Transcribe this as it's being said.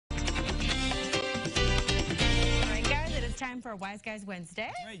time for Wise Guys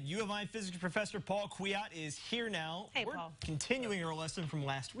Wednesday. Right, U of I physics professor Paul Kwiat is here now. Hey, We're Paul. continuing our lesson from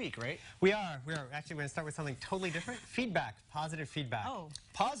last week, right? We are actually going to start with something totally different. Feedback, positive feedback. Oh,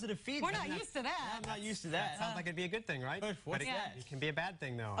 Positive feedback. we're not used to that. I'm not used to that. Sounds like it'd be a good thing, right? What's that? It can be a bad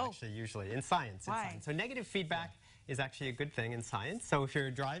thing, though, Oh. actually, usually, in science. Why? So negative feedback is actually a good thing in science. So if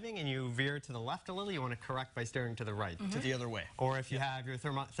you're driving and you veer to the left a little, you want to correct by steering to the right. To the other way. Or if you have your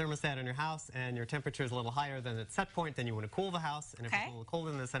thermostat in your house and your temperature is a little higher than its set point, then you want to cool the house. And if it's a little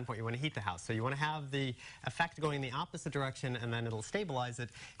colder than the set point, you want to heat the house. So you want to have the effect going the opposite direction, and then it'll stabilize it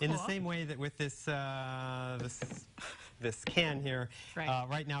in the same way that with this this can here.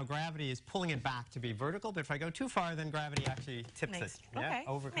 Right now, gravity is pulling it back to be vertical, but if I go too far, then gravity actually tips it. Okay.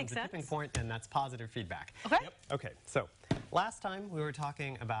 Overcomes the tipping point, and that's positive feedback. Okay. Yep. Okay, so last time we were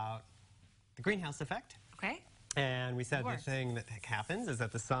talking about the greenhouse effect. Okay. And we said the thing that happens is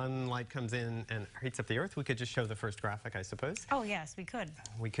that the sunlight comes in and heats up the earth. We could just show the first graphic, I suppose. Oh, yes, we could.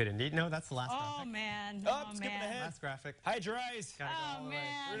 We could indeed. No, that's the last Oh, graphic. man. Oh, skipping ahead. Last graphic. Hide your eyes. Gotta go all Oh, the way.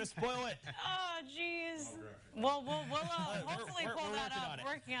 man. We're going to spoil it. Oh, jeez. Well, we'll hopefully we're pull that working up. on it.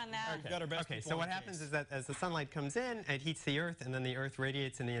 Working on that. We've got our best Okay, so people what on happens case. is that as the sunlight comes in, it heats the earth, and then the earth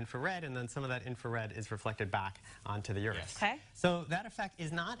radiates in the infrared, and then some of that infrared is reflected back onto the earth. Yes. Okay. So that effect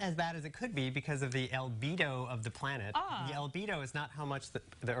is not as bad as it could be because of the albedo of the planet. The albedo is not how much the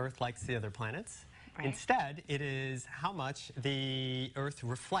earth likes the other planets. Right. Instead, it is how much the earth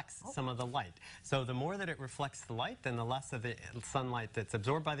reflects some of the light. So the more that it reflects the light, then the less of the sunlight that's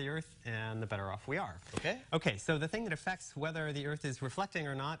absorbed by the earth, and the better off we are. Okay. Okay, so the thing that affects whether the earth is reflecting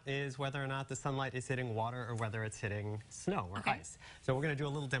or not is whether or not the sunlight is hitting water or whether it's hitting snow or ice. So we're going to do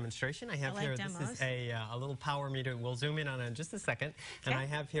a little demonstration. I have here, this is a little power meter. We'll zoom in on it in just a second. And I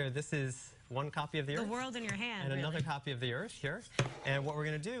have here, this is one copy of the Earth. The world in your hand, and really. another copy of the Earth here. And what we're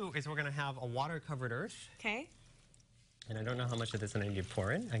going to do is we're going to have a water-covered Earth. Okay. And I don't know how much of this I need to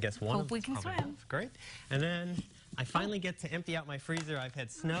pour in. I guess one. Hope we can swim. Great. And then I finally get to empty out my freezer. I've had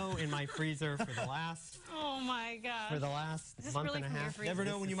snow in my freezer for the last Oh, my gosh. month really and a from your half. freezer? Never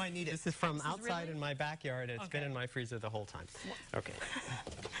know when you might need it. This is from outside really? in my backyard. It's been in my freezer the whole time. Okay.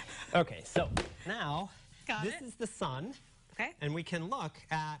 Okay, so now this is the sun. Okay. And we can look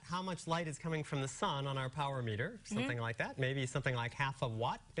at how much light is coming from the sun on our power meter, something like that, maybe something like half a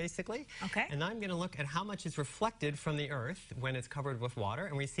watt, basically. Okay. And I'm going to look at how much is reflected from the Earth when it's covered with water,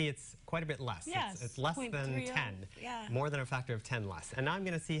 and we see it's quite a bit less. Yes, It's less than 0.30. 10, more than a factor of 10 less. And now I'm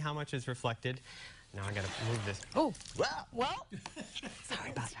going to see how much is reflected. Now I got to move this. Oh, Wow. well,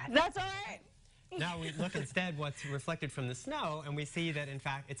 Sorry about that. that's all right. Now we look instead what's reflected from the snow, and we see that, in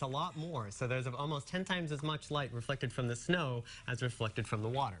fact, it's a lot more. So there's almost 10 times as much light reflected from the snow as reflected from the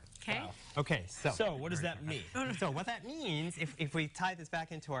water. Okay. Okay, So what does that mean? So what that means, if we tie this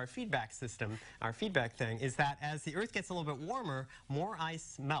back into our feedback system, our feedback thing, is that as the Earth gets a little bit warmer, more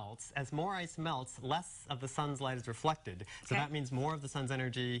ice melts. As more ice melts, less of the sun's light is reflected. So that means more of the sun's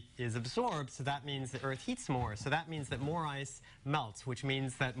energy is absorbed, so that means the Earth heats more. So that means that more ice melts, which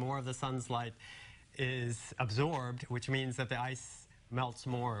means that more of the sun's light is absorbed, which means that the ice melts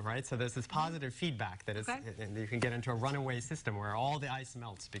more, right? So there's this positive feedback that is, and you can get into a runaway system where all the ice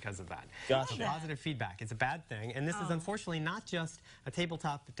melts because of that. Gotcha. So positive feedback is a bad thing, and this is unfortunately not just a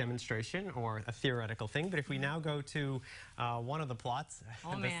tabletop demonstration or a theoretical thing, but if we now go to one of the plots,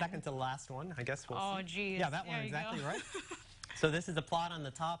 the second to the last one, I guess we'll see. Oh, geez. Yeah, that one, exactly right. So this is a plot on the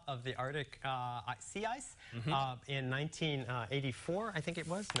top of the Arctic sea ice in 1984, I think it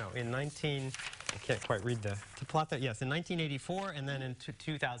was. No, in I can't quite read the plot that. Yes, in 1984, and then in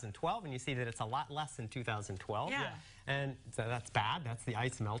 2012, and you see that it's a lot less in 2012. Yeah. And so that's bad. That's the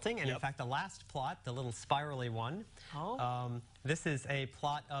ice melting. And in fact, the last plot, the little spirally one, this is a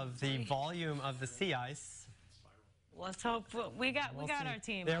plot of the volume of the sea ice. Let's hope we got our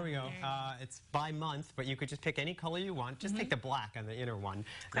team. There we go. It's by month, but you could just pick any color you want. Just take the black on the inner one.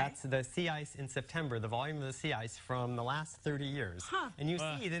 That's the sea ice in September, the volume of the sea ice from the last 30 years. And you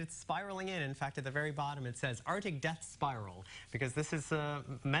see that it's spiraling in. In fact, at the very bottom it says Arctic death spiral, because this is a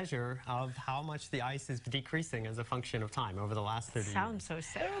measure of how much the ice is decreasing as a function of time over the last 30 years. Sounds so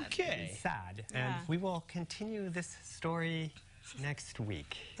sad. Okay. It's sad. And we will continue this story next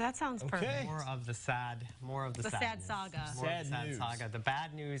week. That sounds perfect. More of the sad, the sad saga. More of the sad saga. The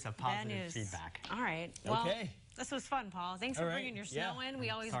bad news of positive feedback. All right. Well, this was fun, Paul. Thanks for bringing your snow in. We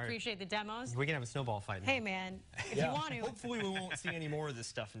always appreciate the demos. We can have a snowball fight. Hey, man, if you want to. Hopefully we won't see any more of this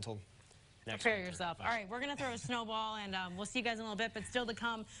stuff until next Prepare yourself. All right, we're going to throw a snowball, and we'll see you guys in a little bit. But still to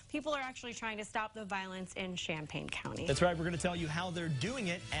come, people are actually trying to stop the violence in Champaign County. That's right. We're going to tell you how they're doing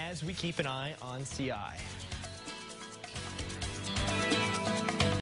it as we keep an eye on CI.